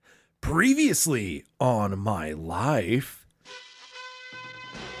Previously on My Life.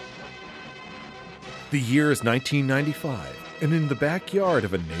 The year is 1995, and in the backyard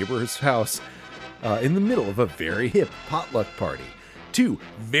of a neighbor's house, in the middle of a very hip potluck party, two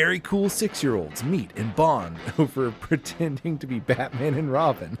very cool 6-year-olds meet and bond over pretending to be Batman and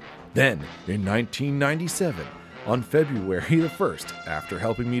Robin. Then, in 1997, on February the 1st, after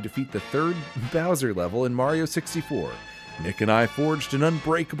helping me defeat the third Bowser level in Mario 64, Nick and I forged an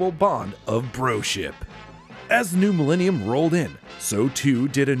unbreakable bond of broship. As the new millennium rolled in, so too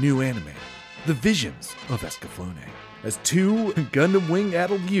did a new anime, The Visions of Escaflowne. As two Gundam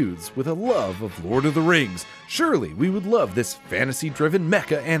Wing-addled youths with a love of Lord of the Rings, surely we would love this fantasy-driven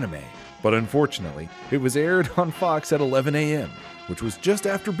mecha anime. But unfortunately, it was aired on Fox at 11 a.m., which was just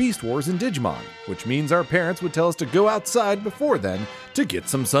after Beast Wars and Digimon, which means our parents would tell us to go outside before then to get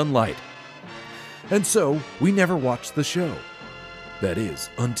some sunlight. And so, we never watched the show. That is,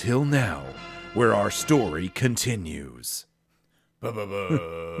 until now, where our story continues.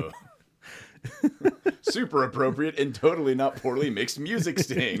 Super appropriate and totally not poorly mixed music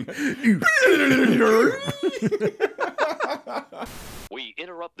sting. We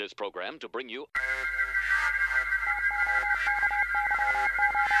interrupt this program to bring you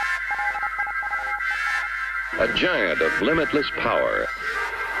a giant of limitless power.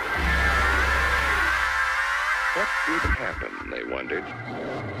 What would happen, they wondered.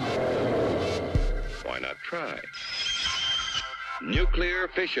 Why not try? Nuclear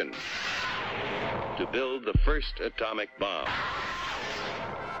fission to build the first atomic bomb.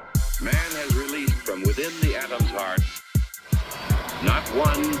 Man has released from within the atom's heart not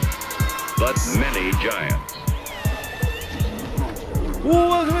one, but many giants.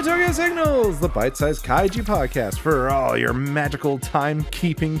 Welcome to Tokyo Signals, the bite-sized kaiju podcast for all your magical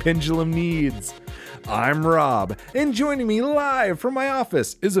time-keeping pendulum needs. I'm Rob, and joining me live from my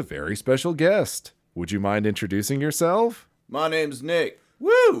office is a very special guest. Would you mind introducing yourself? My name's Nick.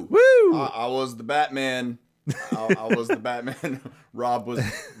 Woo! Woo! I was the Batman. I was the Batman. Rob was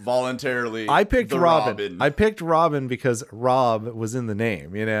voluntarily I picked the Robin. I picked Robin because Rob was in the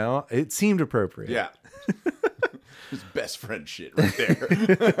name, you know? It seemed appropriate. Yeah. His best friend shit right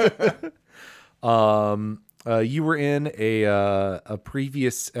there. You were in a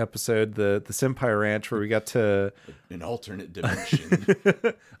previous episode, the Senpai Ranch, where we got to An alternate dimension.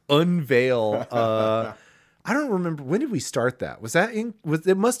 unveil. I don't remember, when did we start that? Was that in?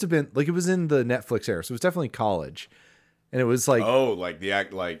 It must have been like it was in the Netflix era, so it was definitely college, and it was like like the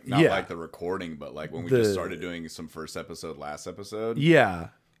act, like not Yeah. like the recording, but like when we just started doing some first episode, last episode. yeah.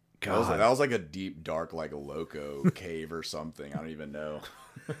 That was like a deep, dark, like a loco cave or something. I don't even know.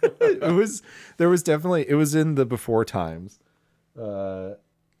 It was in the before times, an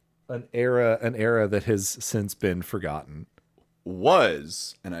era that has since been forgotten.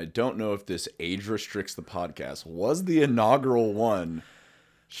 And I don't know if this age restricts the podcast, was the inaugural one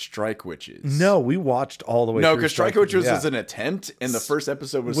Strike Witches? No, we watched all the way. No, through because Strike Witches yeah. was an attempt, and the first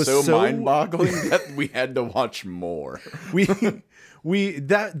episode was so mind-boggling that we had to watch more.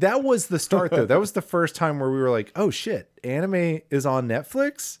 That was the start though. That was the first time where we were like, oh shit, anime is on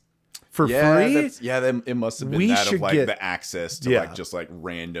Netflix for free. It must have been the access to like just like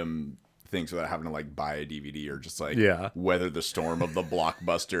random things without having to like buy a DVD or just like weather the storm of the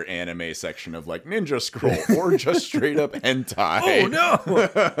Blockbuster anime section of like Ninja Scroll or just straight up hentai. Oh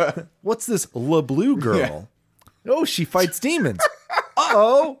no! What's this La Blue girl? Yeah. Oh, she fights demons.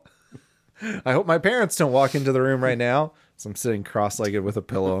 Uh-oh. I hope my parents don't walk into the room right now. So I'm sitting cross-legged with a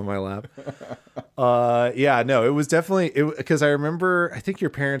pillow on my lap. It was definitely because I remember, I think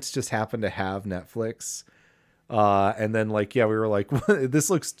your parents just happened to have Netflix. And then we were like, this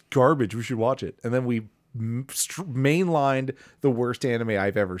looks garbage. We should watch it. And then we mainlined the worst anime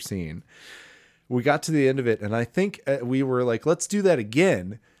I've ever seen. We got to the end of it. And I think we were like, let's do that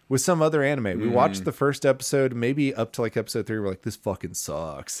again with some other anime. We watched the first episode, maybe up to like episode 3. We're like, this fucking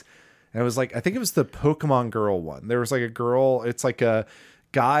sucks. And it was like, I think it was the Pokemon girl one. There was like a girl. It's like a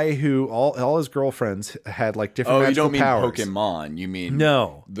guy who all his girlfriends had like different magical powers. You don't mean Pokemon. You mean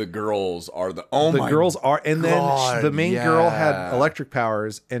no. The girls are and then the main girl had electric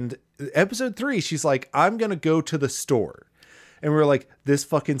powers. And episode 3, she's like, I'm gonna go to the store. And we were like, this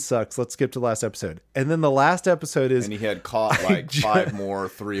fucking sucks. Let's skip to the last episode. And then the last episode is... And he had caught like 5 more,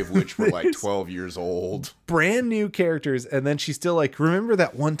 3 of which were like 12 years old. Brand new characters. And then she's still like, remember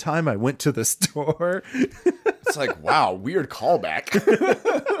that one time I went to the store? It's like, wow, weird callback.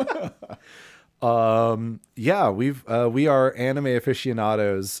 We are anime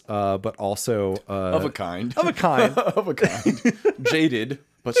aficionados, but also... of a kind. Of a kind. Of a kind. Jaded,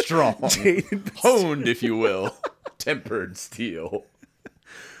 but strong. Honed, if you will. Tempered steel.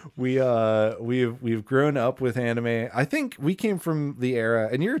 we've grown up with anime. I think we came from the era,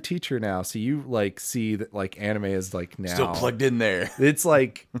 and you're a teacher now, so you like see that like anime is like now still plugged in there. It's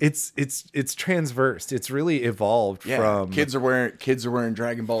like it's transversed. It's really evolved from kids are wearing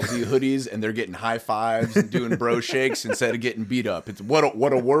Dragon Ball Z hoodies and they're getting high fives and doing bro shakes instead of getting beat up. It's what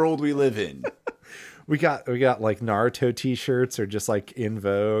a world we live in. We got like Naruto t-shirts are just like in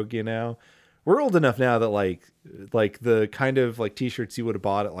vogue, you know. We're old enough now that like the kind of like t-shirts you would have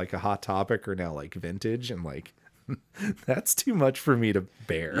bought at like a Hot Topic are now like vintage, and like that's too much for me to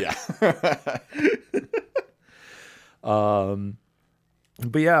bear. Yeah.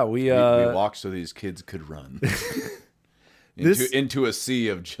 But yeah, we walked so these kids could run into a sea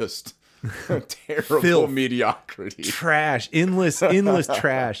of just terrible filth, mediocrity, trash, endless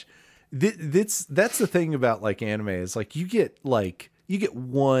trash. That's the thing about like anime is like you get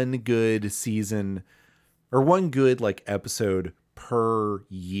one good season or one good like episode per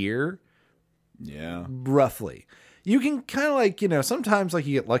year. Yeah. Roughly. You can kind of like, you know, sometimes like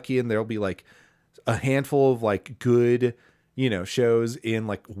you get lucky and there'll be like a handful of like good, you know, shows in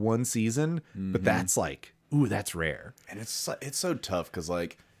like one season, but that's like, ooh, that's rare. And it's so tough because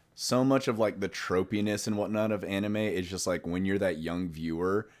like so much of like the tropiness and whatnot of anime is just like when you're that young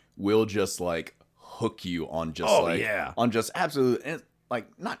viewer, will just like hook you on just on just absolute like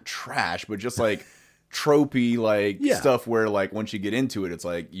not trash, but just like tropey like stuff where like once you get into it, it's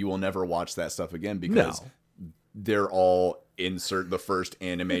like you will never watch that stuff again because they're all insert the first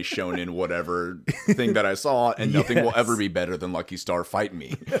anime shonen whatever thing that I saw, and nothing will ever be better than Lucky Star Fight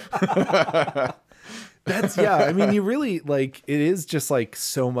Me. That's I mean, you really like it is just like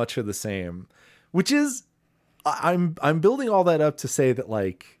so much of the same, which is I'm building all that up to say that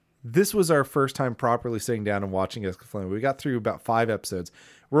like this was our first time properly sitting down and watching Escaflowne. We got through about 5 episodes.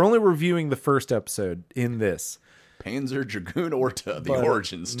 We're only reviewing the first episode in this. Panzer Dragoon Orta, the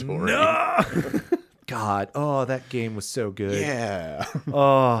origin story. No! God, oh, that game was so good. Yeah.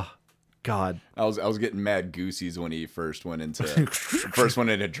 Oh, God. I was getting mad goosies when he first went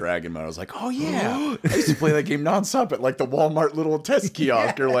into Dragon mode. I was like, oh yeah. I used to play that game nonstop at like the Walmart little test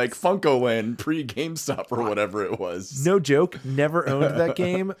kiosk or like Funko Land pre-GameStop or whatever it was. No joke. Never owned that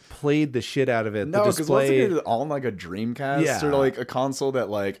game. Played the shit out of it. No, because wasn't it on like a Dreamcast or like a console that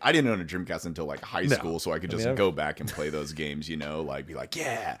like I didn't own a Dreamcast until like high school, so I could just go back and play those games, you know, like be like,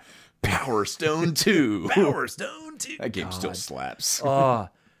 yeah, Power Stone 2. Power Stone 2. That game still slaps.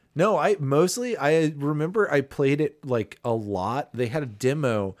 No, I remember I played it like a lot. They had a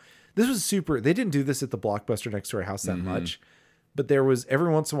demo. This was super. They didn't do this at the Blockbuster next to our house that much, but there was every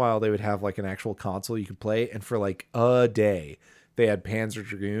once in a while they would have like an actual console you could play. And for like a day, they had Panzer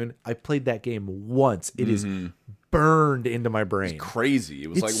Dragoon. I played that game once. It is burned into my brain. It's crazy. It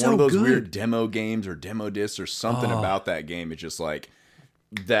was like one of those weird demo games or demo discs or something about that game. It's just like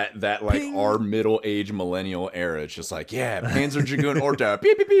that like Ping. Our middle age millennial era. It's just like, yeah, Panzer Dragoon Orta,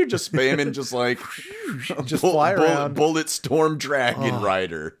 beep, beep, beep, just spamming, just like just fly around, bullet storm dragon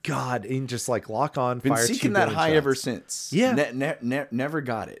rider. God, and just like lock on. Been fire seeking that high shots. Ever since. Yeah, never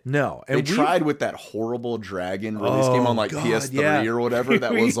got it. No, and they tried with that horrible dragon release game on like PS3 or whatever.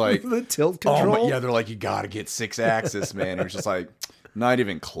 That was like the tilt control. Yeah, they're like, you got to get 6 axis, man. It was just like not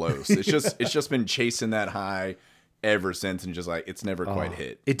even close. It's just been chasing that high ever since, and just like it's never quite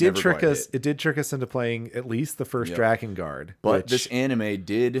hit. It did trick us. It did trick us into playing at least the first Drakengard. But this anime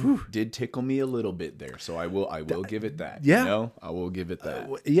did tickle me a little bit there, so I will give it that. Yeah, you know? I will give it that.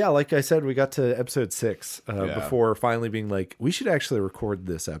 Yeah, like I said, we got to episode 6 before finally being like, we should actually record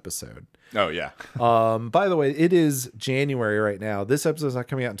this episode. Oh yeah. By the way, it is January right now. This episode's not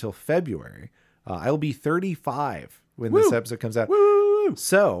coming out until February. I'll be 35 when this episode comes out. Woo!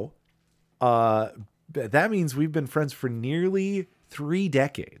 So, that means we've been friends for nearly 3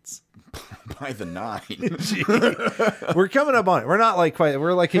 decades. By the 9. We're coming up on it. We're not like quite,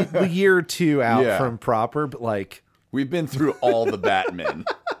 we're like a year or 2 out from proper, but like. We've been through all the Batmen.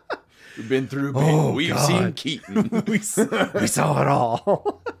 We've been through We've seen Keaton. we saw it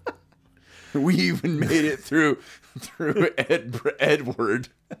all. We even made it through Edward.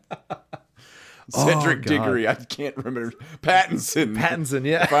 Cedric Diggory, I can't remember. Pattinson,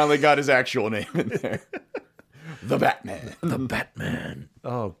 yeah. Finally got his actual name in there. The Batman.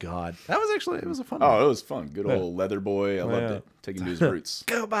 Oh, God. That was actually, it was a fun one. It was fun. Good old leather boy. I loved it. Taking to his roots.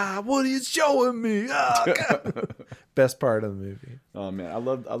 Goodbye. What are you showing me? Oh, God. Best part of the movie. Oh, man. I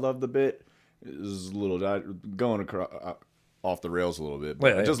love the bit. It was a little going across. Off the rails a little bit,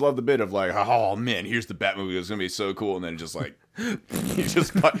 but I just love the bit of like, oh man, here's the Batmobile. It's gonna be so cool, and then just like he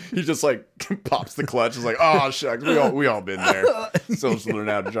just like pops the clutch. It's like, oh shucks, we all been there. So just learn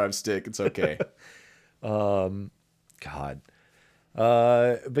how to drive stick. It's okay. God,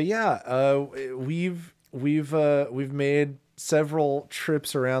 But yeah, we've made several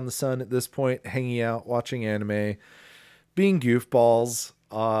trips around the sun at this point, hanging out, watching anime, being goofballs.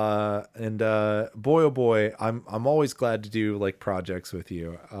 And boy, oh boy, I'm always glad to do like projects with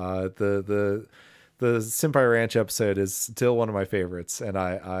you. The Senpai Ranch episode is still one of my favorites. And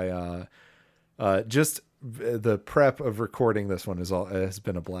I just the prep of recording this one has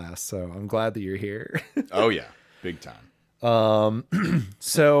been a blast. So I'm glad that you're here. Oh yeah. Big time.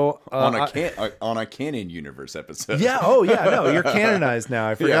 So on a Canon Universe episode. Yeah. Oh yeah. No, you're canonized now.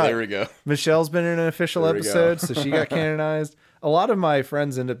 I forgot. Yeah, there we go. Michelle's been in an official episode, so she got canonized. A lot of my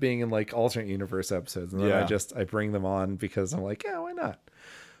friends end up being in like alternate universe episodes, and then I bring them on because I'm like, yeah, why not?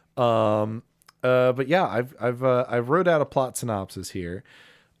 But yeah, I've wrote out a plot synopsis here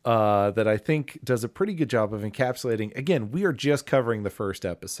that I think does a pretty good job of encapsulating. Again, we are just covering the first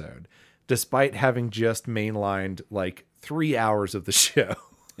episode, despite having just mainlined like 3 hours of the show.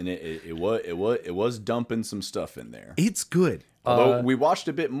 And it was dumping some stuff in there. It's good. Although we watched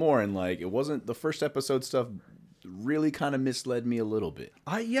a bit more, and like it wasn't the first episode stuff. Really kind of misled me a little bit.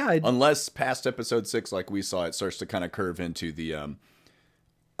 Unless past episode 6, like we saw, it starts to kind of curve into the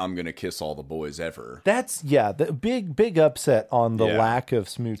I'm gonna kiss all the boys ever. That's the big upset on the lack of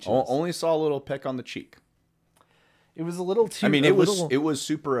smooches. Only saw a little peck on the cheek. It was a little too. I mean, it was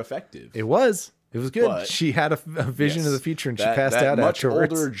super effective. It was good. But she had a vision of the future, and she passed out much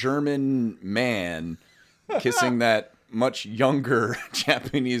afterwards. Older German man kissing that much younger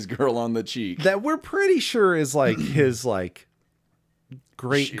Japanese girl on the cheek that we're pretty sure is like his like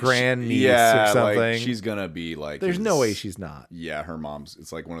great grandniece or something. Like she's gonna be like. There's no way she's not. Yeah, her mom's.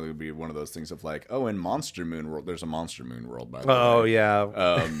 It's like one of those things of like, oh, in Monster Moon World, there's a Monster Moon World by the way. Oh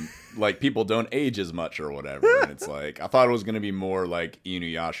yeah. Like people don't age as much or whatever, and it's like I thought it was gonna be more like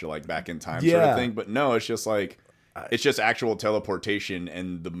Inuyasha, like back in time sort of thing, but no, it's just like. It's just actual teleportation,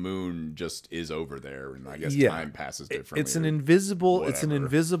 and the moon just is over there, and I guess time passes differently. It's an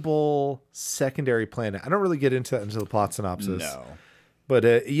invisible secondary planet. I don't really get into that until the plot synopsis. No, but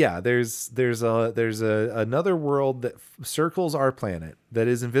there's another world that circles our planet that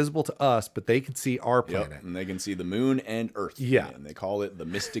is invisible to us, but they can see our planet, and they can see the moon and Earth. Yeah, and they call it the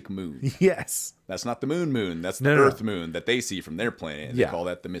Mystic Moon. Yes, that's not the moon. That's the Earth moon that they see from their planet. And they call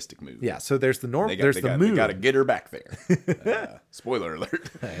that the Mystic Moon. Yeah, so there's the normal. There's the moon. They got to get her back there. Spoiler alert: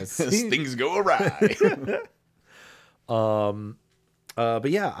 things go awry.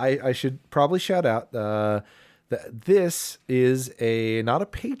 But yeah, I should probably shout out that this is not a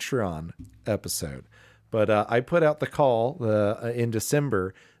Patreon episode, but I put out the call in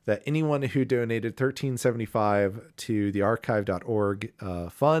December that anyone who donated $13.75 to the archive.org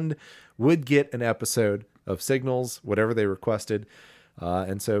fund would get an episode of Signals, whatever they requested.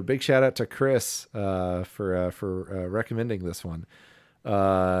 And so big shout out to Chris for recommending this one.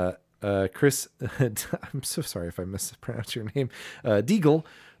 Chris, I'm so sorry if I mispronounced your name, Deagle,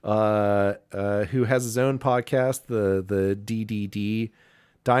 who has his own podcast, the DDD,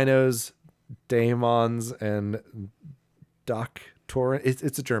 Dinos, Daemons, and Doctor.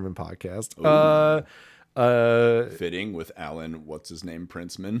 It's a German podcast. Fitting with Alan, what's his name,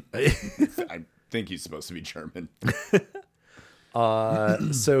 Princeman. I think he's supposed to be German.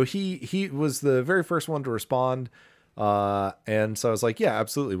 So he was the very first one to respond. And so I was like, yeah,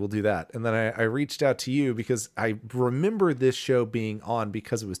 absolutely, we'll do that. And then I reached out to you because I remember this show being on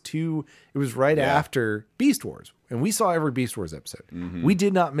because it was right after Beast Wars, and we saw every Beast Wars episode. Mm-hmm. We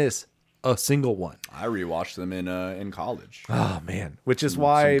did not miss a single one. I rewatched them in college. Oh man, which is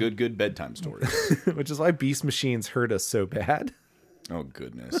why some good bedtime stories. Which is why Beast Machines hurt us so bad. Oh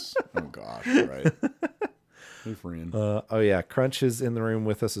goodness. Oh gosh. Right. Hey, friend. Oh yeah, Crunch is in the room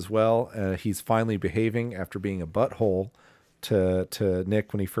with us as well. He's finally behaving after being a butthole to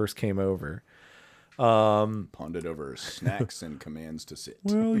Nick when he first came over. Ponded over snacks and commands to sit.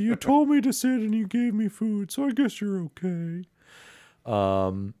 Well, you told me to sit and you gave me food, so I guess you're okay.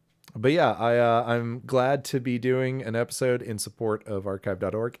 But yeah, I'm glad to be doing an episode in support of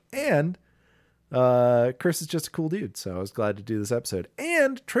archive.org, and Chris is just a cool dude, so I was glad to do this episode.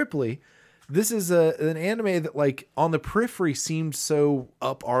 And triply, this is an anime that like on the periphery seemed so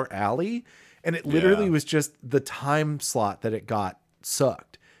up our alley, and it literally was just the time slot that it got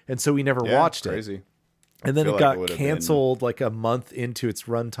sucked, and so we never watched it. And then it got canceled like a month into its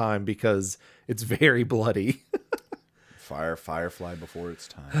runtime because it's very bloody. Firefly before its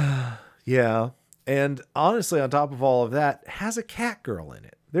time. Yeah. And honestly, on top of all of that, has a cat girl in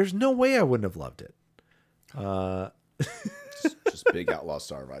it. There's no way I wouldn't have loved it. Just big Outlaw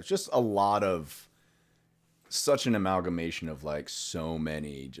Star vibes. Just a lot of such an amalgamation of like so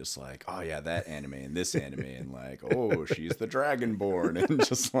many, just like, oh yeah, that anime and this anime, and like, oh, she's the Dragonborn, and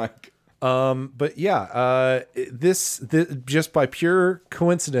just like. But yeah, this just by pure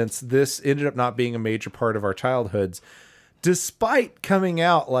coincidence, this ended up not being a major part of our childhoods, despite coming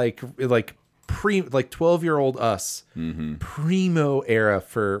out like 12-year-old us, primo era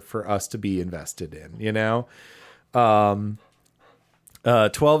for us to be invested in, you know, 12 to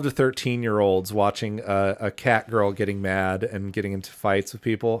 13-year-olds watching a cat girl getting mad and getting into fights with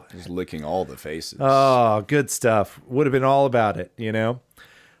people, just licking all the faces. Oh, good stuff. Would have been all about it, you know.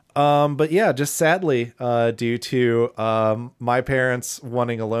 But yeah, just sadly, due to my parents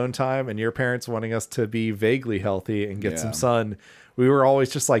wanting alone time and your parents wanting us to be vaguely healthy and get some sun, we were always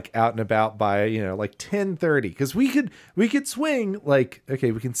just like out and about by, you know, like 10:30, because we could swing like,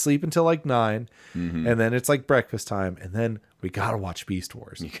 okay, we can sleep until like 9, and then it's like breakfast time, and then we gotta watch Beast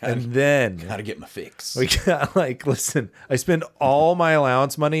Wars, and then gotta get my fix. We got like, listen, I spend all my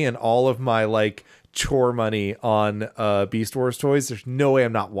allowance money and all of my like chore money on Beast Wars toys. There's no way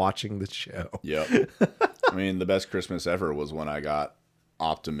I'm not watching the show. Yep. I mean, the best Christmas ever was when I got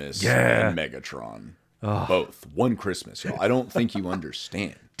Optimus and Megatron. Both. One Christmas, y'all. I don't think you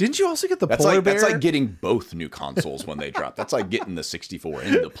understand. Didn't you also get the Polar Bear? That's like getting both new consoles when they drop. That's like getting the 64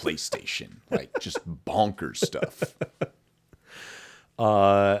 and the PlayStation. Like, just bonkers stuff.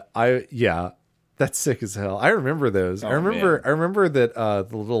 That's sick as hell. I remember those. I remember that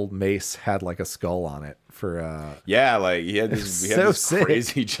the little mace had like a skull on it for like he had this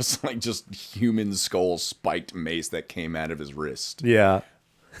crazy just human skull spiked mace that came out of his wrist. Yeah.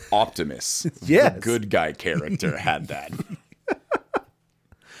 Optimus. The good guy character had that.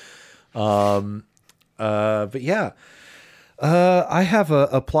 But yeah. I have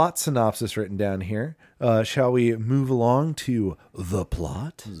a plot synopsis written down here. Shall we move along to the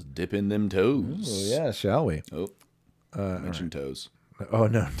plot? Just dip in them toes. Oh, yeah, shall we? Oh, mention toes. Oh,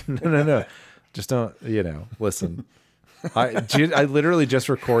 no. Just don't, listen. I literally just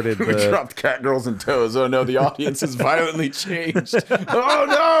recorded we dropped Catgirls and Toes. Oh, no, the audience has violently changed. Oh,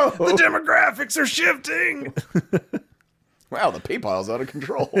 no! The demographics are shifting! Wow, the PayPal's out of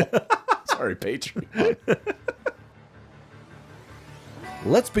control. Sorry, Patreon.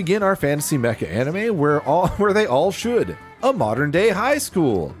 Let's begin our fantasy mecha anime where they all should. A modern-day high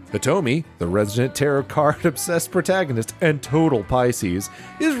school. Hitomi, the resident tarot card-obsessed protagonist and total Pisces,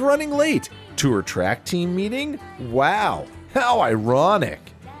 is running late to her track team meeting. Wow, how ironic.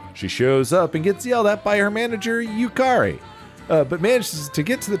 She shows up and gets yelled at by her manager, Yukari, but manages to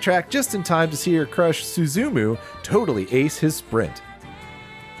get to the track just in time to see her crush, Suzumu, totally ace his sprint.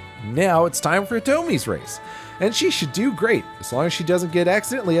 Now it's time for Hitomi's race. And she should do great, as long as she doesn't get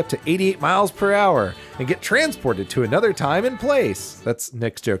accidentally up to 88 miles per hour and get transported to another time and place. That's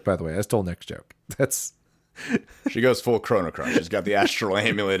Nick's joke, by the way. I stole Nick's joke. She goes full Chrono Cross. She's got the astral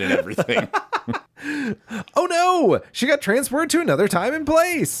amulet and everything. Oh no! She got transported to another time and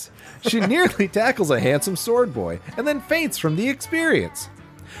place. She nearly tackles a handsome sword boy and then faints from the experience.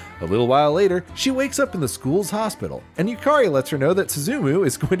 A little while later, she wakes up in the school's hospital, and Yukari lets her know that Suzumu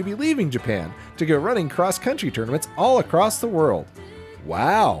is going to be leaving Japan to go running cross-country tournaments all across the world.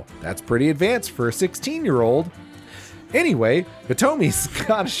 Wow, that's pretty advanced for a 16-year-old. Anyway, Hitomi's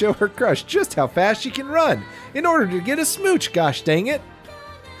gotta show her crush just how fast she can run in order to get a smooch, gosh dang it.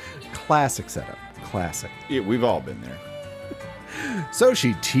 Classic setup. Classic. Yeah, we've all been there. So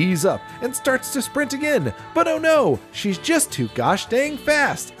she tees up and starts to sprint again, but oh no, she's just too gosh dang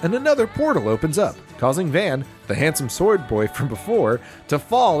fast, and another portal opens up, causing Van, the handsome sword boy from before, to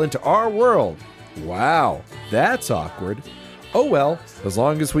fall into our world. Wow, that's awkward. Oh well, as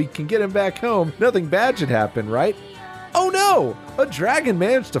long as we can get him back home, nothing bad should happen, right? Oh no, a dragon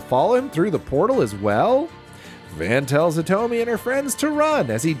managed to follow him through the portal as well? Van tells Hitomi and her friends to run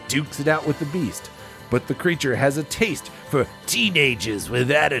as he dukes it out with the beast. But the creature has a taste for teenagers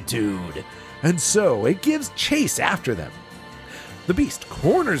with attitude, and so it gives chase after them. The beast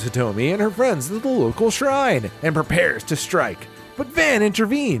corners Hitomi and her friends at the local shrine and prepares to strike, but Van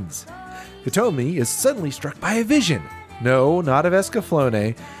intervenes. Hitomi is suddenly struck by a vision. No, not of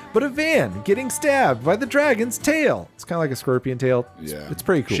Escaflowne, but of Van getting stabbed by the dragon's tail. It's kind of like a scorpion tail. It's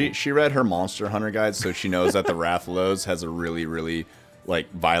pretty cool. She read her Monster Hunter guide, so she knows that the Rathalos has a really, really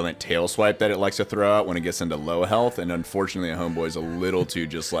violent tail swipe that it likes to throw out when it gets into low health, and unfortunately Homeboy's a little too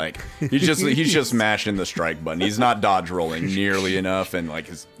just he's just mashing the strike button. He's not dodge rolling nearly enough, and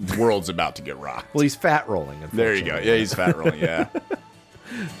his world's about to get rocked. Well, he's fat rolling. There you go. Yeah, he's fat rolling. Yeah.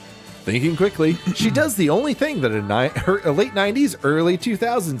 Thinking quickly, she does the only thing that a late 90s, early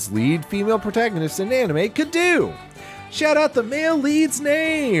 2000s lead female protagonist in anime could do. Shout out the male lead's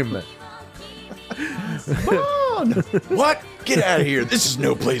name. Vaughn! What? Get out of here. This is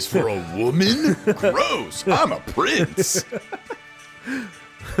no place for a woman. Gross. I'm a prince.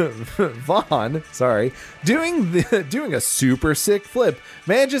 Vaughn, doing a super sick flip,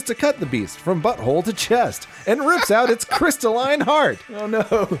 manages to cut the beast from butthole to chest and rips out its crystalline heart. Oh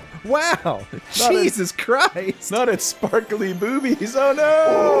no. Wow. Jesus Christ. Not its sparkly boobies. Oh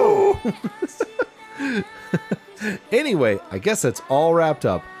no. Anyway, I guess that's all wrapped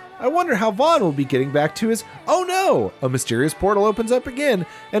up. I wonder how Vaughn will be getting back to his... Oh no! A mysterious portal opens up again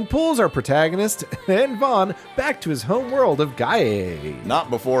and pulls our protagonist and Vaughn back to his home world of Gaia.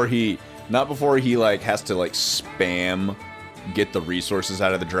 Not before he like has to like spam get the resources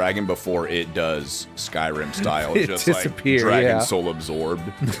out of the dragon before it does Skyrim style. Just like dragon soul absorbed.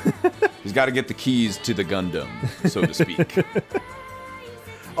 He's got to get the keys to the Gundam, so to speak.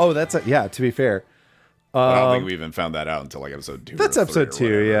 Oh, to be fair. I don't think we even found that out until like episode 2. That's episode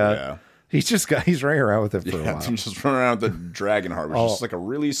 2, yeah. He's running around with it for a while. He's just running around with the dragon heart, which is just like a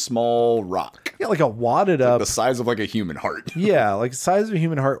really small rock. Yeah, like a wadded up. The size of like a human heart. Yeah, like the size of a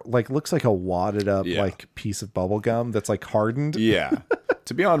human heart, like looks like a wadded up like piece of bubble gum that's like hardened. Yeah.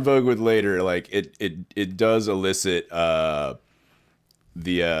 To be on Vogue with later, like it does elicit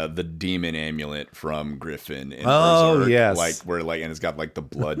the demon amulet from Griffin in Berserk, yes, like where like and it's got like the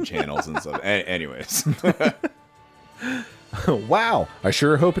blood channels and stuff. Anyways. Wow, I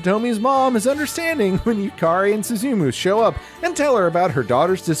sure hope Hitomi's mom is understanding when Yukari and Suzumu show up and tell her about her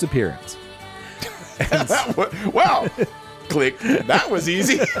daughter's disappearance. Wow, click, that was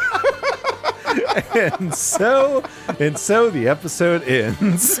easy. and so the episode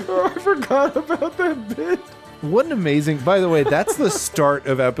ends. Oh, I forgot about that bit. What an amazing... By the way, that's the start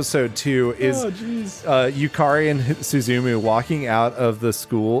of episode 2 is Yukari and Suzumu walking out of the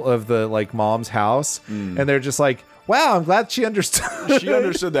school, of the like mom's house, and they're just like, wow, I'm glad she understood. She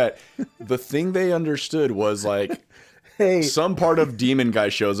understood that. The thing they understood was like, hey, some part of Demon Guy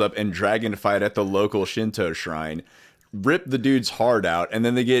shows up and dragon fight at the local Shinto shrine, rip the dude's heart out, and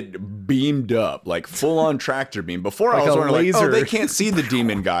then they get beamed up, like full-on tractor beam. Before like I was wondering, like, oh, they can't see the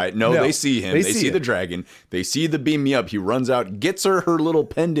demon guy. No, they see him. They see the dragon. They see the beam me up. He runs out, gets her little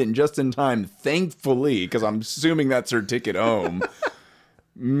pendant just in time, thankfully, because I'm assuming that's her ticket home.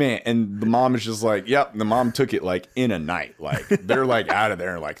 Man, and the mom is just like, yep, the mom took it like in a night. Like, they're like out of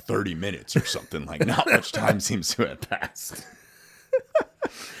there in like 30 minutes or something. Like, not much time seems to have passed.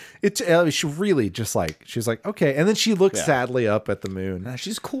 She really just like, she's like, okay. And then she looks sadly up at the moon. Nah,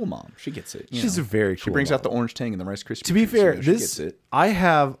 she's a cool mom. She gets it. She's a very cool She brings mom. out the orange tang and the Rice Krispie. To be fair, she gets it.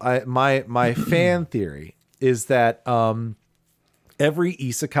 My fan theory is that every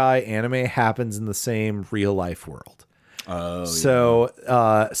isekai anime happens in the same real life world. Oh, so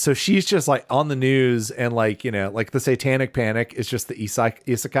she's just like on the news and like, you know, like the satanic panic is just the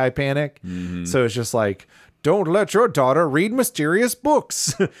isekai panic. Mm-hmm. So it's just like, don't let your daughter read mysterious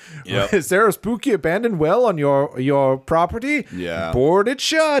books. Yep. Is there a spooky abandoned well on your property? Yeah. Board it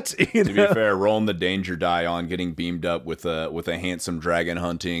shut. To be fair, rolling the danger die on getting beamed up with a handsome dragon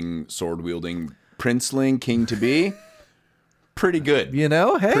hunting, sword wielding princeling king to be. Pretty good. You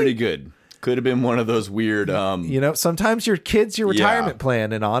know, hey. Pretty good. Could have been one of those weird you know, sometimes your kid's your retirement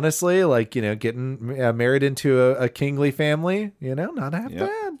plan, and honestly, like, you know, getting married into a kingly family, you know, not half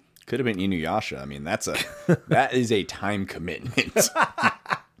bad. Could have been Inuyasha. I mean, that is a time commitment.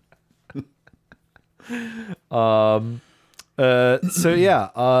 So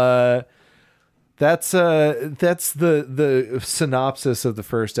yeah, that's the synopsis of the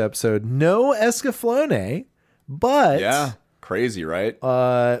first episode. No Escaflowne, but yeah. Crazy, right?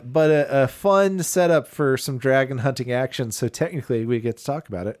 But a fun setup for some dragon hunting action. So technically, we get to talk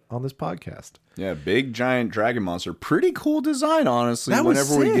about it on this podcast. Yeah, big giant dragon monster. Pretty cool design, honestly. That was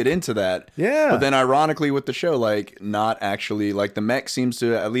whenever sick. we get into that, yeah. But then, ironically, with the show, like not actually like the mech seems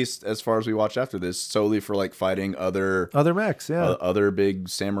to, at least as far as we watch after this, solely for like fighting other mechs, yeah, other big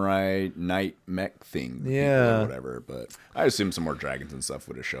samurai knight mech thing, yeah, or whatever. But I assume some more dragons and stuff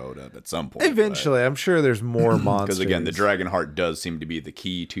would have showed up at some point. Eventually, I'm sure there's more monsters. Because again, the dragon heart does seem to be the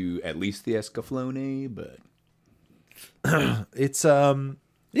key to at least the Escaflowne, but it's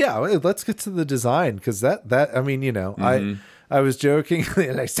yeah, let's get to the design, because that I mean, you know, I was joking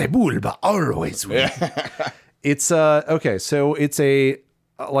and I say Bulba always win. It's okay, so it's a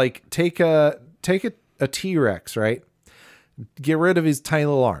like take a T-Rex, right? Get rid of his tiny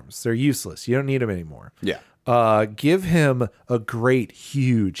little arms. They're useless. You don't need them anymore. Yeah. Give him a great,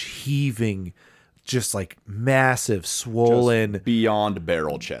 huge, heaving, just like massive, swollen, just beyond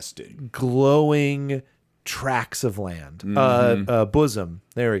barrel chested, glowing tracts of land, bosom.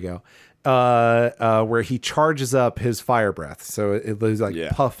 There we go. Where he charges up his fire breath, so it was like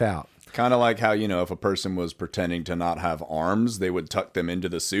puff out. Kind of like how, if a person was pretending to not have arms, they would tuck them into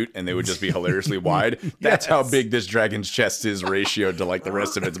the suit and they would just be hilariously wide. That's how big this dragon's chest is ratioed to like the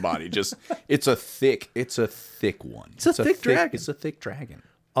rest of its body. Just it's a thick one. It's a thick dragon. It's a thick dragon.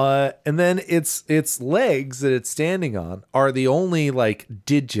 And then its legs that it's standing on are the only like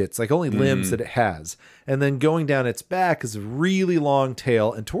digits, like only limbs that it has. And then going down its back is a really long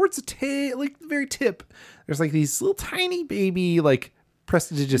tail, and towards the tail, like the very tip, there's like these little tiny baby like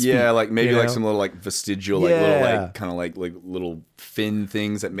prestigious feet, like maybe like some little like vestigial like little like kind of like little fin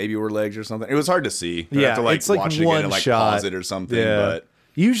things that maybe were legs or something. It was hard to see. I have to like it's like watch it again and like pause it or something. But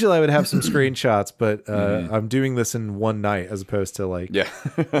usually I would have some screenshots, but I'm doing this in one night as opposed to like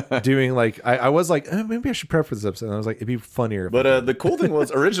doing like I was like maybe I should prep for this episode. And I was like it'd be funnier. But the cool thing was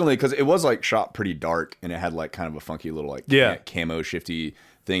originally because it was like shot pretty dark and it had like kind of a funky little like camo shifty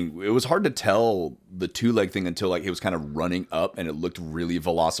thing. It was hard to tell the 2-leg thing until like it was kind of running up and it looked really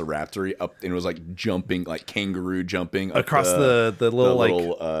velociraptor-y up and it was like jumping like kangaroo jumping across the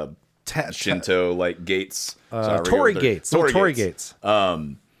little Shinto like gates, Torii gates.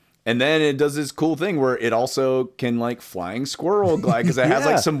 And then it does this cool thing where it also can like flying squirrel glide because it has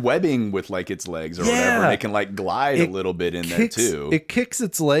like some webbing with like its legs or whatever. And it can like glide a little bit in there too. It kicks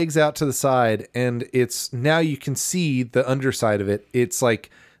its legs out to the side, and it's now you can see the underside of it. It's like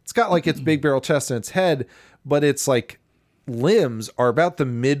it's got like its big barrel chest and its head, but it's like limbs are about the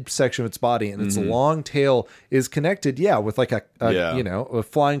mid section of its body, and its long tail is connected with like a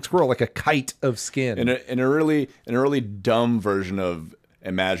flying squirrel, like a kite of skin. In a really dumb version of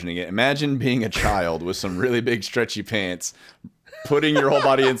imagining it, imagine being a child with some really big stretchy pants, putting your whole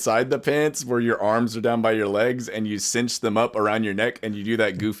body inside the pants where your arms are down by your legs and you cinch them up around your neck and you do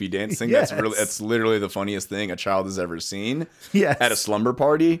that goofy dance thing. That's literally the funniest thing a child has ever seen at a slumber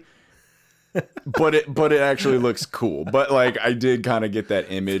party. but it actually looks cool. But like I did kind of get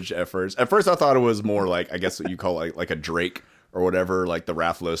that image at first. At first I thought it was more like I guess what you call like a drake or whatever, like the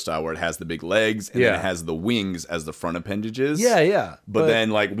Rathalos style where it has the big legs and then it has the wings as the front appendages. But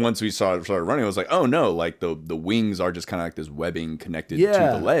then like once we started running, I was like, oh no, like the wings are just kind of like this webbing connected to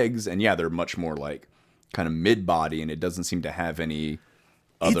the legs, and they're much more like kind of mid body, and it doesn't seem to have any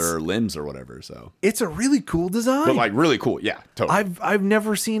other limbs or whatever. So it's a really cool design, but like really cool. Yeah, totally. I've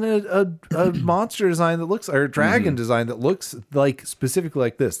never seen a monster design that looks, or a dragon design that looks like specifically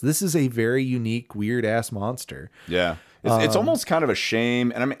like this. This is a very unique, weird ass monster. Yeah. It's almost kind of a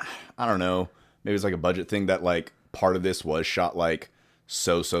shame. And I mean, I don't know, maybe it's like a budget thing that like part of this was shot like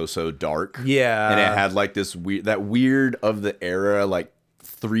so dark. Yeah. And it had like this weird of the era, like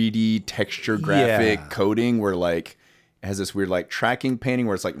 3D texture graphic coding where like it has this weird like tracking painting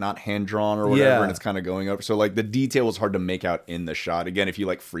where it's like not hand drawn or whatever, and it's kind of going over. So like the detail was hard to make out in the shot. Again, if you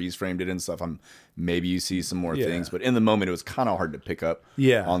like freeze framed it and stuff, maybe you see some more things, but in the moment it was kind of hard to pick up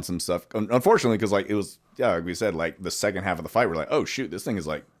on some stuff. Unfortunately, because like it was like we said, like the second half of the fight, we're like, oh shoot, this thing is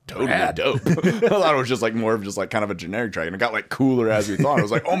like totally dope. I thought it was just like more of just like kind of a generic dragon. It got like cooler as we thought. I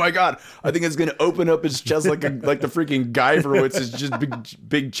was like, oh my god, I think it's gonna open up its chest like the freaking Guyverwitz's just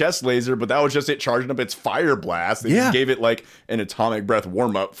big chest laser, but that was just it charging up its fire blast. They just gave it like an atomic breath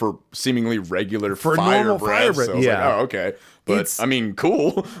warm up for seemingly regular fire breath. So I was like, oh okay. But I mean,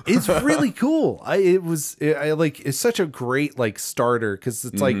 cool. It's really cool. It's such a great like starter because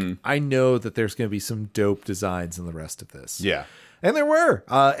it's like I know that there's going to be some dope designs in the rest of this. Yeah, and there were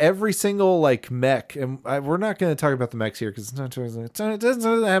every single like mech, and we're not going to talk about the mechs here because it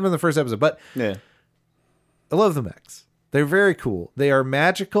doesn't happen in the first episode. But I love the mechs. They're very cool. They are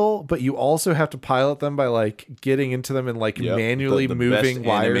magical, but you also have to pilot them by like getting into them and like manually moving best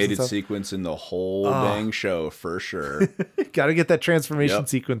wires. Animated sequence in the whole dang show for sure. Got to get that transformation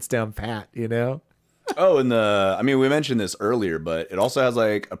sequence down pat, you know? Oh, and we mentioned this earlier, but it also has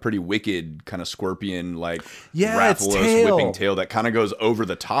like a pretty wicked kind of scorpion, like Rathalos whipping tail that kind of goes over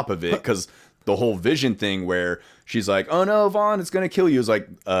the top of it because the whole vision thing where she's like, oh no, Vaughn, it's going to kill you. Is like,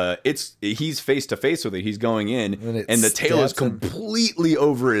 he's face to face with it. He's going in and the tail is completely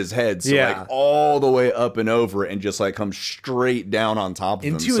over his head. So like all the way up and over and just like comes straight down on top of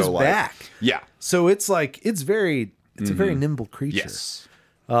him. Into his back. Yeah. So it's like, it's a very nimble creature. Yes.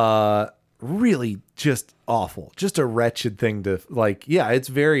 Really just awful. Just a wretched thing to like, it's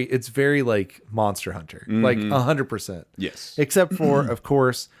very like Monster Hunter, like 100%. Yes. Except for, of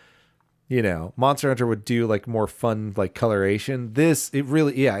course, you know, Monster Hunter would do like more fun like coloration. It's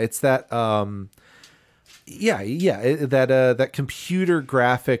that that computer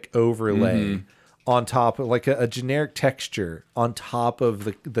graphic overlay on top of like a generic texture on top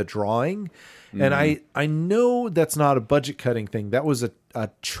of the drawing. And I know that's not a budget cutting thing. That was a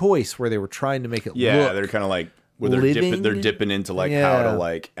choice where they were trying to make it look. They're kind of like where they're dipping into like how to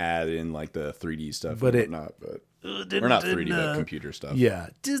like add in like the 3D stuff, but or not 3D, but computer stuff. Yeah,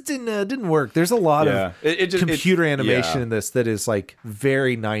 just didn't work. There's a lot of computer animation in this that is like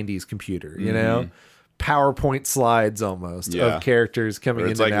very 90s computer, you know. PowerPoint slides almost of characters coming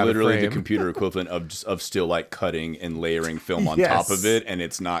in and like out literally of frame. The computer equivalent of still like cutting and layering film on top of it, and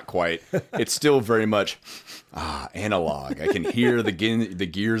it's not quite. It's still very much analog. I can hear the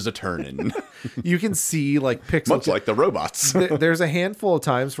gears a turning. You can see like pixels, much like the robots. There's a handful of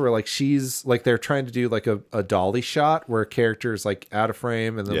times where like she's like they're trying to do like a dolly shot where a character is like out of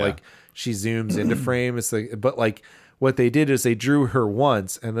frame and then like she zooms into frame. It's like, but like. What they did is they drew her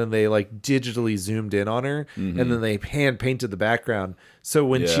once and then they like digitally zoomed in on her and then they hand painted the background. So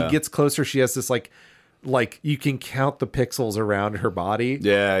when she gets closer, she has this like you can count the pixels around her body.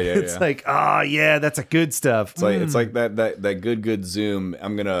 Yeah. It's like, that's a good stuff. It's like that good zoom.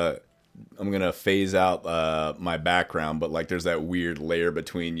 I'm gonna phase out my background, but like there's that weird layer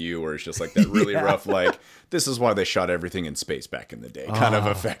between you where it's just like that really rough, like this is why they shot everything in space back in the day kind of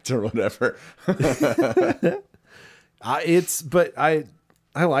effect or whatever. I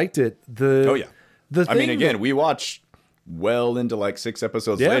liked it. I mean, again, we watched well into like 6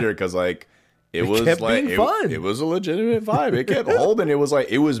 episodes later because like it was like fun. It was a legitimate vibe. It kept holding. It was like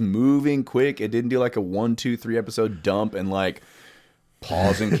it was moving quick. It didn't do like a 1, 2, 3 episode dump and like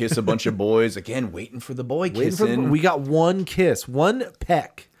pause and kiss a bunch of boys. Again, waiting for the boy kissing. We got one kiss, one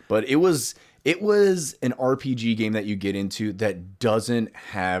peck, but it was an RPG game that you get into that doesn't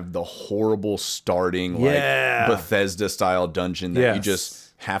have the horrible starting like Bethesda style dungeon that you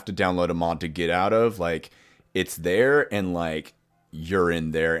just have to download a mod to get out of. Like it's there and like you're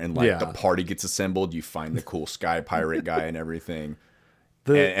in there and like the party gets assembled. You find the cool sky pirate guy and everything.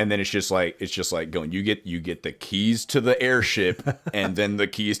 And then it's just like going. You get the keys to the airship and then the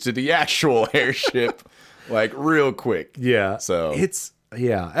keys to the actual airship like real quick. Yeah. So it's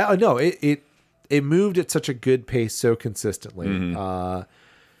no it moved at such a good pace so consistently.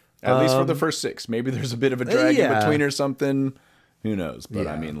 At least for the first 6. Maybe there's a bit of a drag in between or something. Who knows? But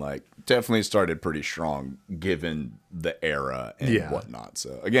I mean, like, definitely started pretty strong given the era and whatnot.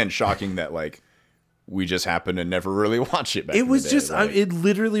 So again, shocking that like we just happened to never really watch it back in the day. It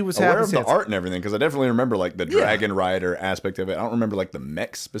literally was aware of the art and everything because I definitely remember like the Dragon Rider aspect of it. I don't remember like the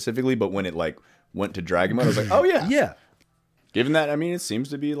mech specifically, but when it like went to Dragon mode, I was like, oh yeah. Yeah. Given that, I mean, it seems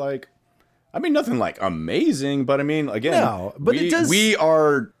to be like, I mean, nothing like amazing, but I mean, again, we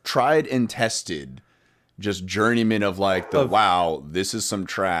are tried and tested, just journeymen of like wow, this is some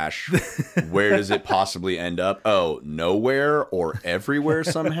trash. Where does it possibly end up? Oh, nowhere or everywhere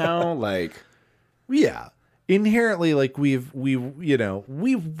somehow. Like, yeah, inherently, like we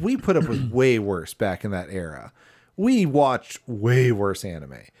put up with way worse back in that era. We watched way worse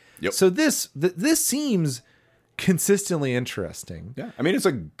anime. Yep. So this seems consistently interesting. Yeah. I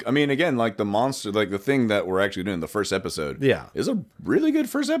mean, again, like the monster, like the thing that we're actually doing, the first episode is a really good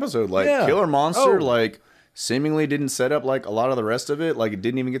first episode. Like Killer Monster, like seemingly didn't set up like a lot of the rest of it. Like it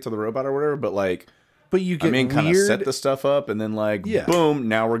didn't even get to the robot or whatever, but you get kind of set the stuff up and then like, boom,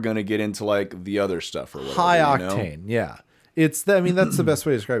 now we're going to get into like the other stuff or whatever. High octane. Yeah. That's the best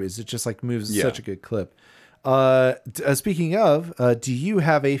way to describe it is it just like moves such a good clip. Speaking of, do you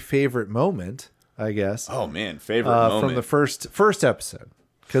have a favorite moment? I guess. Oh man, favorite moment from the first episode,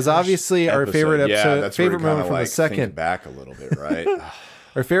 because obviously our favorite episode, favorite moment from the second. Think back a little bit, right?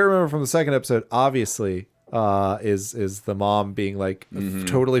 Our favorite moment from the second episode, obviously, is the mom being like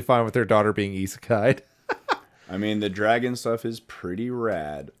totally fine with their daughter being isekai'd. I mean, the dragon stuff is pretty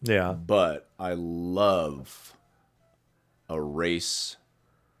rad. Yeah, but I love a race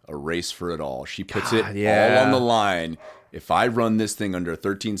for it all. She puts it all on the line. If I run this thing under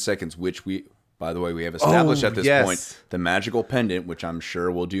 13 seconds, which by the way, we have established at this point the magical pendant, which I'm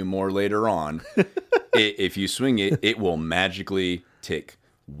sure we'll do more later on. If you swing it, it will magically tick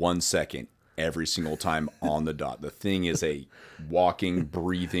 1 second every single time on the dot. The thing is a walking,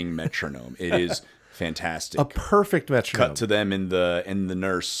 breathing metronome. It is fantastic. A perfect metronome. Cut to them in the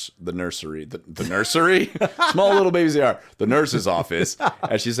nursery. The nursery? Small little babies they are. The nurse's office.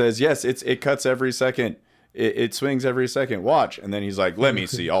 As she says, yes, it cuts every second. It swings every second. Watch. And then he's like, let me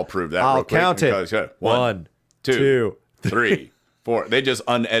see. I'll prove that real quick. I'll count it. 1, 2, 3, 4. They just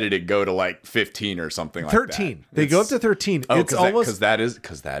unedited go to like 15 or something like 13. They go up to 13. Oh, it's almost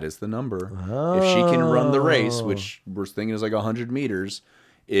because that is the number. If she can run the race, which we're thinking is like 100 meters,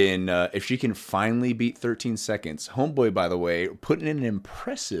 if she can finally beat 13 seconds. Homeboy, by the way, put in an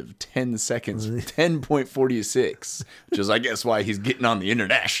impressive 10 seconds, 10.46, which is, I guess, why he's getting on the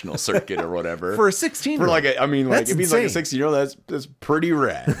international circuit or whatever. For a 16-year-old. For like, if he's like a 16-year-old, that's pretty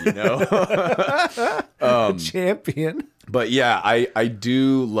rad, you know? Champion. But yeah, I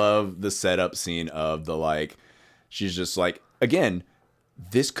do love the setup scene of the, like, she's just like, again,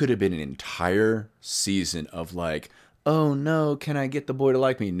 this could have been an entire season of like, oh no, can I get the boy to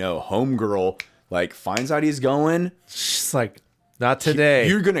like me? No, homegirl, like, finds out he's going. She's like, not today.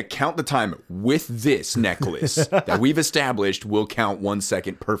 You're going to count the time with this necklace that we've established will count 1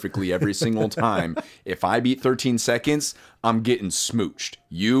 second perfectly every single time. If I beat 13 seconds, I'm getting smooched.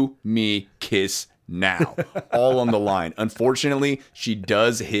 You, me, kiss now. All on the line. Unfortunately, she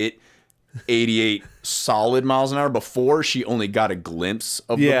does hit 88 solid miles an hour. Before, she only got a glimpse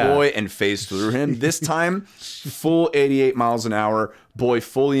of the boy and phased through him. This time, full 88 miles an hour, boy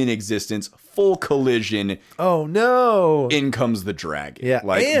fully in existence, full collision. Oh no. In comes the dragon. Yeah.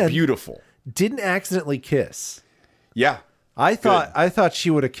 Like, and beautiful. Didn't accidentally kiss. Yeah. I thought she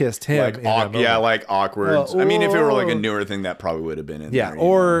would have kissed him. Like awkward. I mean, if it were like a newer thing, that probably would have been in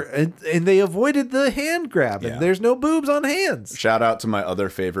there. And they avoided the hand grab, and there's no boobs on hands. Shout out to my other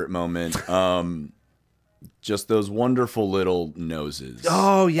favorite moment. Just those wonderful little noses.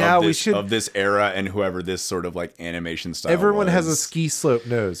 Oh yeah, of this era and whoever this sort of like animation style. Everyone has a ski slope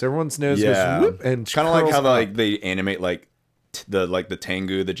nose. Everyone's nose goes whoop and kind of like how they animate like the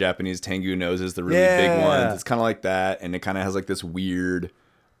Tengu, the Japanese Tengu noses, the really big ones. It's kind of like that, and it kind of has like this weird.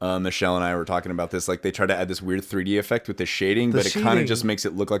 Michelle and I were talking about this. Like, they try to add this weird 3D effect with the shading, but it kind of just makes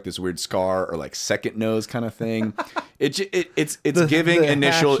it look like this weird scar or like second nose kind of thing. It's giving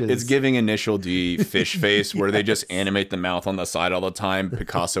initial D fish face, where they just animate the mouth on the side all the time,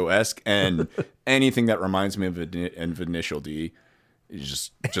 Picasso-esque, and anything that reminds me of initial D is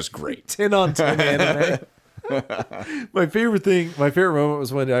just great. 10 on 10 anime. My favorite moment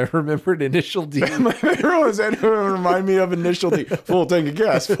was when I remembered Initial D. My favorite was that it reminded me of Initial D. Full tank of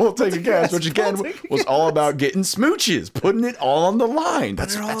gas, which again was all about getting smooches, putting it all on the line.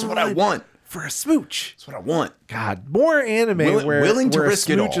 That's what I want. For a smooch. That's what I want. God, more anime where a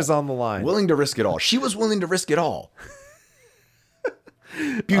smooch is on the line. Willing to risk it all. She was willing to risk it all.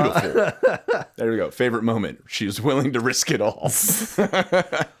 Beautiful. There we go. Favorite moment. She was willing to risk it all.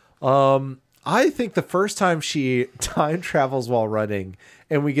 I think the first time she time travels while running,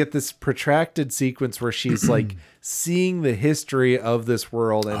 and we get this protracted sequence where she's like seeing the history of this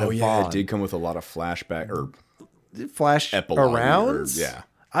world and it did come with a lot of flashback or flash arounds.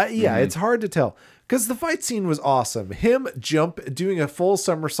 Yeah, it's hard to tell. Because the fight scene was awesome. Him doing a full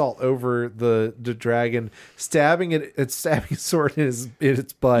somersault over the dragon, stabbing a sword in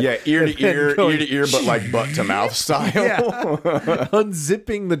its butt. Yeah, ear to ear, but like butt to mouth style.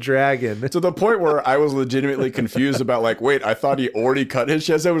 Unzipping the dragon. To the point where I was legitimately confused about like, wait, I thought he already cut his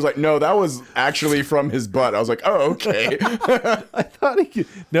chest. I was like, no, that was actually from his butt. I was like, oh, okay. I thought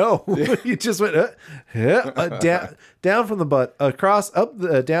he just went down from the butt, across, up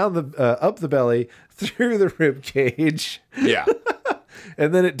the belly, through the rib cage. Yeah.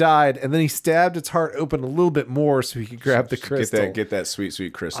 And then it died, and then he stabbed its heart open a little bit more so he could grab the crystal. Get that sweet,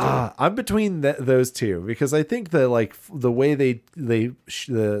 sweet crystal. I'm between those two, because I think the way they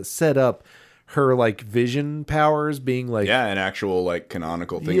set up her like vision powers being like an actual like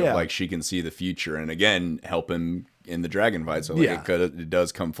canonical thing of like she can see the future, and again help him in the dragon fight. So like it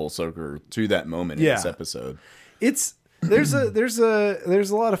does come full circle to that moment in this episode. There's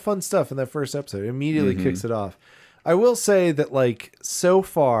a lot of fun stuff in that first episode. It immediately kicks it off. I will say that like so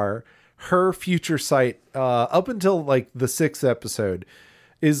far, her future sight up until like the 6th episode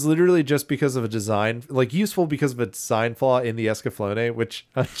is literally just because of a design, like useful because of a design flaw in the Escaflowne, which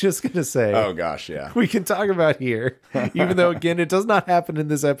I'm just gonna say. Oh gosh, yeah. We can talk about here, even though again it does not happen in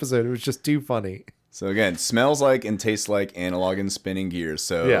this episode. It was just too funny. So again, smells like and tastes like analog and spinning gears.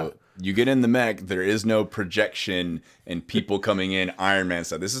 So you get in the mech, there is no projection and people coming in Iron Man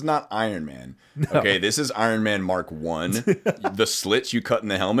style. This is not Iron Man. No. Okay, this is Iron Man Mark 1. The slits you cut in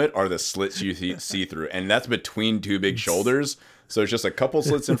the helmet are the slits you see through. And that's between two big shoulders. So it's just a couple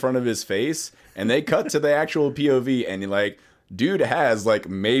slits in front of his face. And they cut to the actual POV. And like, dude has like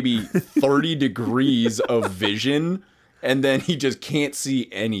maybe 30 degrees of vision. And then he just can't see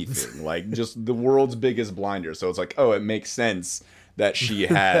anything. Like just the world's biggest blinder. So it's like, oh, it makes sense that she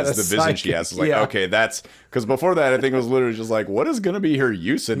has the vision she has. It's like, okay, that's because before that, I think it was literally just like, what is going to be her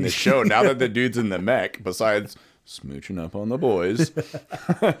use in this show now that the dude's in the mech besides smooching up on the boys.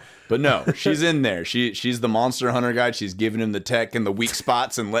 But no, she's in there. She's the monster hunter guide. She's giving him the tech and the weak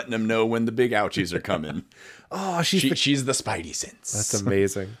spots and letting him know when the big ouchies are coming. Oh, she's the Spidey sense. That's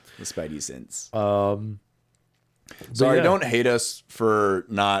amazing. The Spidey sense. Sorry, don't hate us for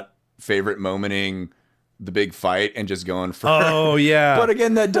not favorite momenting the big fight and just going for. Oh yeah. But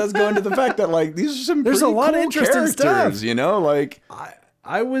again, that does go into the fact that like these are some. There's a lot of interesting stuff. You know, like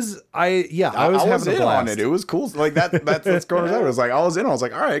I was having a blast on it. It was cool. Like that's going on. It was like I was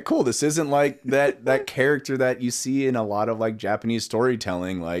like, all right, cool. This isn't like that character that you see in a lot of like Japanese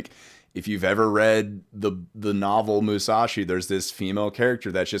storytelling. Like if you've ever read the novel Musashi, there's this female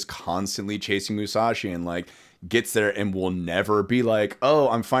character that's just constantly chasing Musashi and like gets there and will never be like, oh,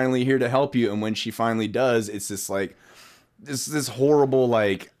 I'm finally here to help you. And when she finally does, it's this like this horrible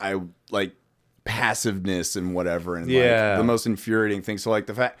like passiveness and whatever, and like the most infuriating thing. So like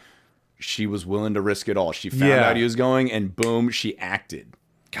the fact she was willing to risk it all. She found out he was going, and boom, she acted.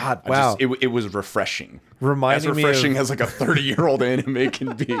 God, wow! It was refreshing. Reminding me as like a 30-year-old anime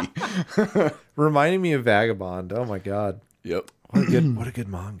can be. Reminding me of Vagabond. Oh my god. Yep. What a good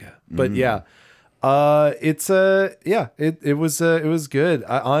manga. But yeah. It was good.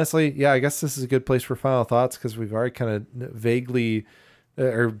 Honestly, I guess this is a good place for final thoughts because we've already kind of vaguely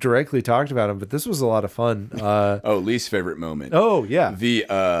or directly talked about them, but this was a lot of fun. Least favorite moment. Oh yeah.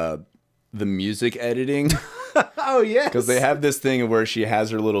 The music editing. Oh yes. Because they have this thing where she has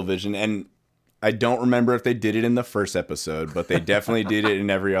her little vision, and I don't remember if they did it in the first episode, but they definitely did it in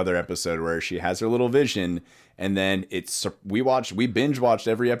every other episode where she has her little vision. And then we binge watched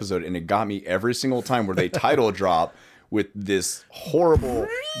every episode, and it got me every single time where they title drop with this horrible,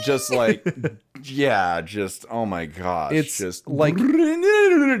 just like, oh my gosh. It's just like,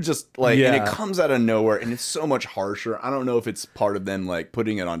 and it comes out of nowhere, and it's so much harsher. I don't know if it's part of them like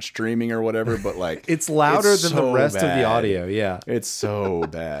putting it on streaming or whatever, but like, it's louder than the rest of the audio. Yeah. It's so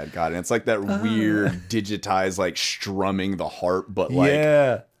bad. God. And it's like that weird digitized, like strumming the harp, but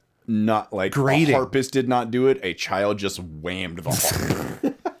like, not like grating. A harpist did not do it. A child just whammed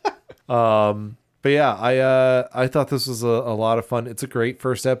the harp. But yeah, I thought this was a lot of fun. It's a great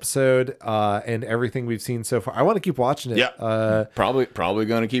first episode, and everything we've seen so far. I want to keep watching it. Yeah, probably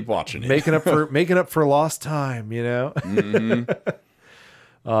going to keep watching it. making up for lost time, you know.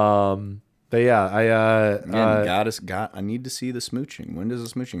 Mm-hmm. But yeah, I need to see the smooching. When does the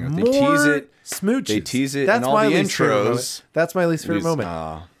smooching? They tease it. Smooches. They tease it in all the intros. That's my least favorite moment.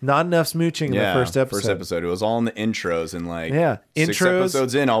 Not enough smooching in the first episode. It was all in the intros, and like 6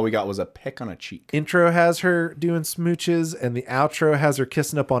 episodes in, all we got was a peck on a cheek. Intro has her doing smooches, and the outro has her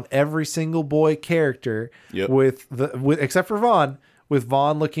kissing up on every single boy character. Yep. with except for Vaughn. With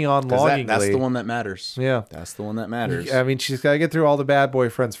Vaughn looking on longingly. That's the one that matters. Yeah. That's the one that matters. I mean, she's got to get through all the bad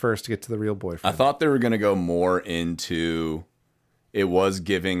boyfriends first to get to the real boyfriend. I thought they were going to go more into... It was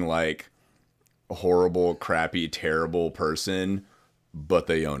giving, like, a horrible, crappy, terrible but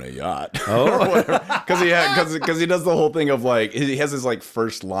they own a yacht. Oh. Because he does the whole thing of, like... He has his, like,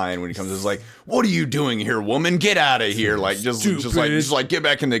 first line when he comes. It's like, what are you doing here, woman? Get out of here. Like, just like, get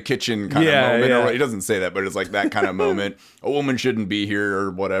back in the kitchen kind of moment. Yeah. Or, he doesn't say that, but it's like that kind of moment. A woman shouldn't be here or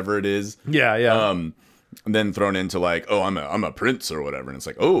whatever it is. Yeah. And then thrown into like, oh, I'm a prince or whatever, and it's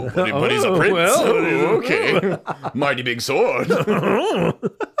like, oh, but he's a prince. Well, okay, mighty big sword.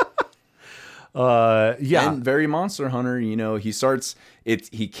 And very Monster Hunter. You know, he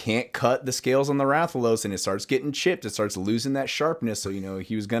can't cut the scales on the Rathalos, and it starts getting chipped. It starts losing that sharpness. So you know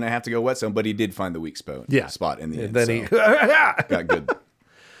he was gonna have to go whetstone, but he did find the weak spot. Spot in the end. Then he got good.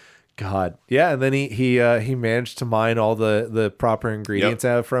 God, yeah, and then he managed to mine all the proper ingredients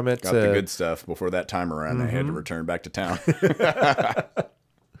out from it. Got the good stuff before that time around. I had to return back to town.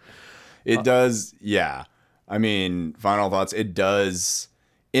 It does, yeah. I mean, final thoughts. It does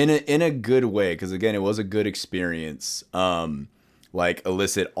in a good way, because again, it was a good experience. Like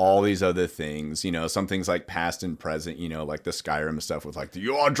elicit all these other things, you know, some things like past and present, you know, like the Skyrim stuff with like,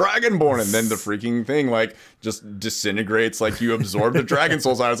 you are Dragonborn, and then the freaking thing like just disintegrates, like you absorb the Dragon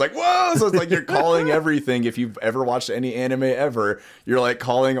Souls. I was like, whoa! So it's like you're calling everything. If you've ever watched any anime ever, you're like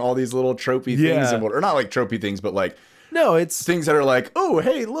calling all these little tropey things, or not like tropey things, but like, no, it's things that are like, oh,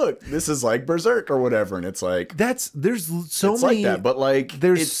 hey, look, this is like Berserk or whatever, and it's like there's so it's many like that, but like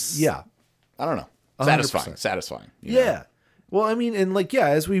there's I don't know, 100%. satisfying. Yeah. Well, I mean, and like,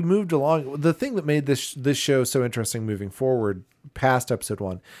 as we moved along, the thing that made this show so interesting moving forward past episode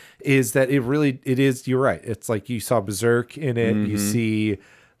 1 is that it is, you're right. It's like you saw Berserk in it. You see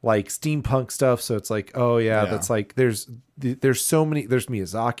like steampunk stuff. So it's like, oh yeah, that's like, there's so many, there's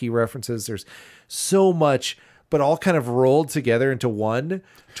Miyazaki references. There's so much, but all kind of rolled together into one.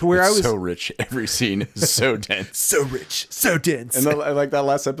 To where I was so rich. Every scene is so dense. So rich, so dense. And like that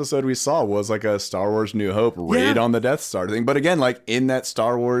last episode we saw was like a Star Wars New Hope raid on the Death Star thing. But again, like in that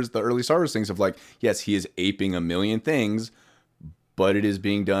Star Wars, the early Star Wars things of like, yes, he is aping a million things, but it is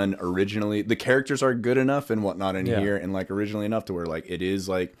being done originally. The characters are good enough and whatnot in here, and like originally enough to where like it is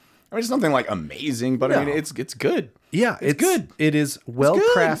like, I mean, it's nothing like amazing, but I mean, it's good. Yeah, it's good. It is well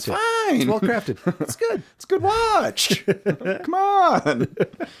crafted. It's fine. It's well crafted. It's good. It's a good watch. Come on.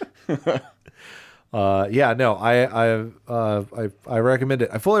 I recommend it.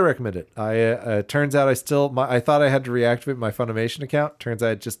 I fully recommend it. Turns out I thought I had to reactivate my Funimation account. Turns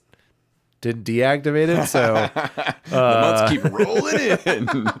out I just didn't deactivate it. So the months keep rolling in.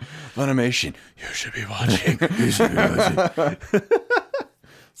 Funimation, you should be watching.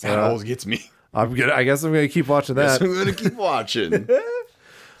 That always gets me. I guess I'm gonna keep watching that. I'm gonna keep watching.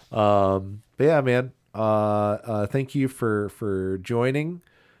 But yeah, man. Thank you for joining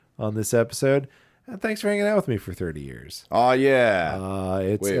on this episode, and thanks for hanging out with me for 30 years. Oh yeah.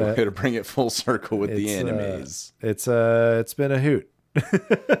 We're gonna bring it full circle with the animes. It's been a hoot.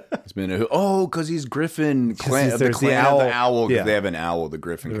 It's been a hoot. Oh, because he's Griffin. There's the owl. Because they have an owl. The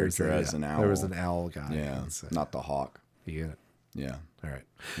Griffin character has an owl. There was an owl guy. Yeah, not the hawk. You get it. Yeah. All right.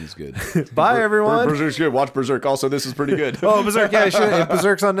 He's good. Bye, everyone. Berserk's good. Watch Berserk. Also, this is pretty good. Oh, Berserk. Yeah,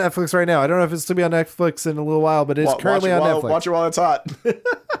 Berserk's on Netflix right now. I don't know if it's still be on Netflix in a little while, but it's currently on Netflix. Watch it while it's hot.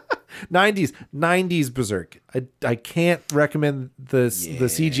 90s Berserk. I can't recommend the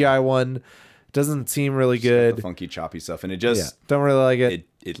CGI one. It doesn't seem really good. The funky, choppy stuff. And it just... don't really like it.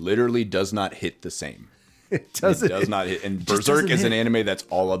 It literally does not hit the same. It does not hit. And Berserk is an anime that's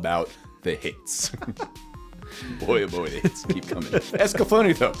all about the hits. Boy, oh boy, the hits keep coming.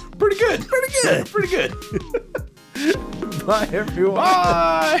 Escaflowne, though, pretty good. Pretty good. Bye, everyone.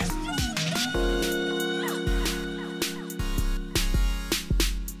 Bye.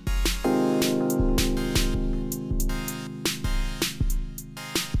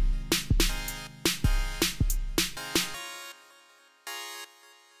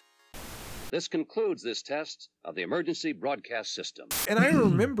 This concludes this test of the emergency broadcast system. And I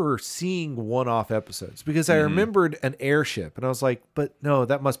remember seeing one-off episodes because I remembered an airship, and I was like, but no,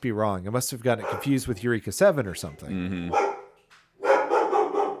 that must be wrong. I must have gotten it confused with Eureka 7 or something.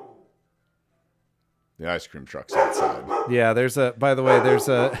 The ice cream truck's outside. Yeah, by the way,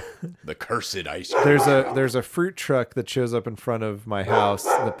 the cursed ice cream. There's a fruit truck that shows up in front of my house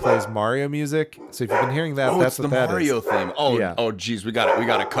that plays Mario music. So if you've been hearing that, that's what that is. The Mario theme. Oh, yeah. Oh, geez, we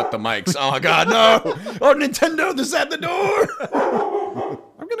gotta cut the mics. Oh God, no! Oh, Nintendo, this is at the door.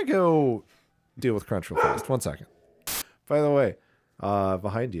 I'm gonna go deal with Crunch real fast. 1 second. By the way,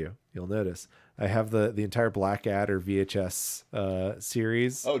 behind you'll notice I have the entire Blackadder VHS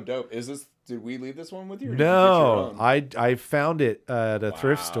series. Oh, dope! Did we leave this one with you? No, I found it at a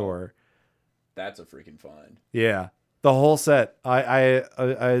thrift store. That's a freaking find. Yeah, the whole set.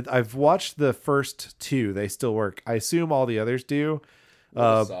 I've watched the first 2. They still work. I assume all the others do.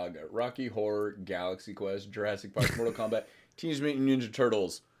 Saga, Rocky Horror, Galaxy Quest, Jurassic Park, Mortal Kombat, Teenage Mutant Ninja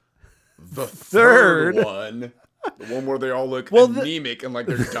Turtles. The third one. The one where they all look anemic and like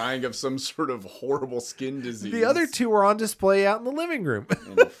they're dying of some sort of horrible skin disease. The other 2 were on display out in the living room.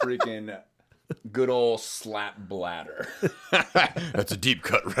 And a freaking good old slap bladder. That's a deep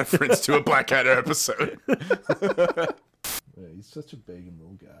cut reference to a Blackadder episode. Yeah, he's such a begging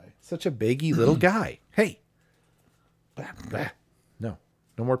little guy. Such a beggy little guy. Hey. No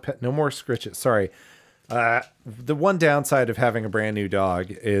more no more scritches. Sorry. The one downside of having a brand new dog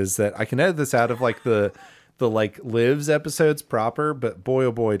is that I can edit this out of like the like Lives episodes proper, but boy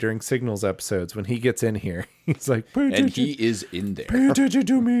oh boy, during Signals episodes when he gets in here, he's like, and he is in there. Pay attention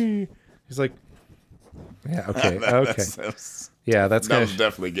to me. He's like, yeah, okay, okay. Yeah, that was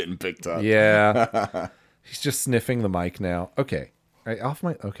definitely getting picked up. Yeah. He's just sniffing the mic now. Okay.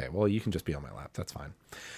 Okay, well, you can just be on my lap. That's fine.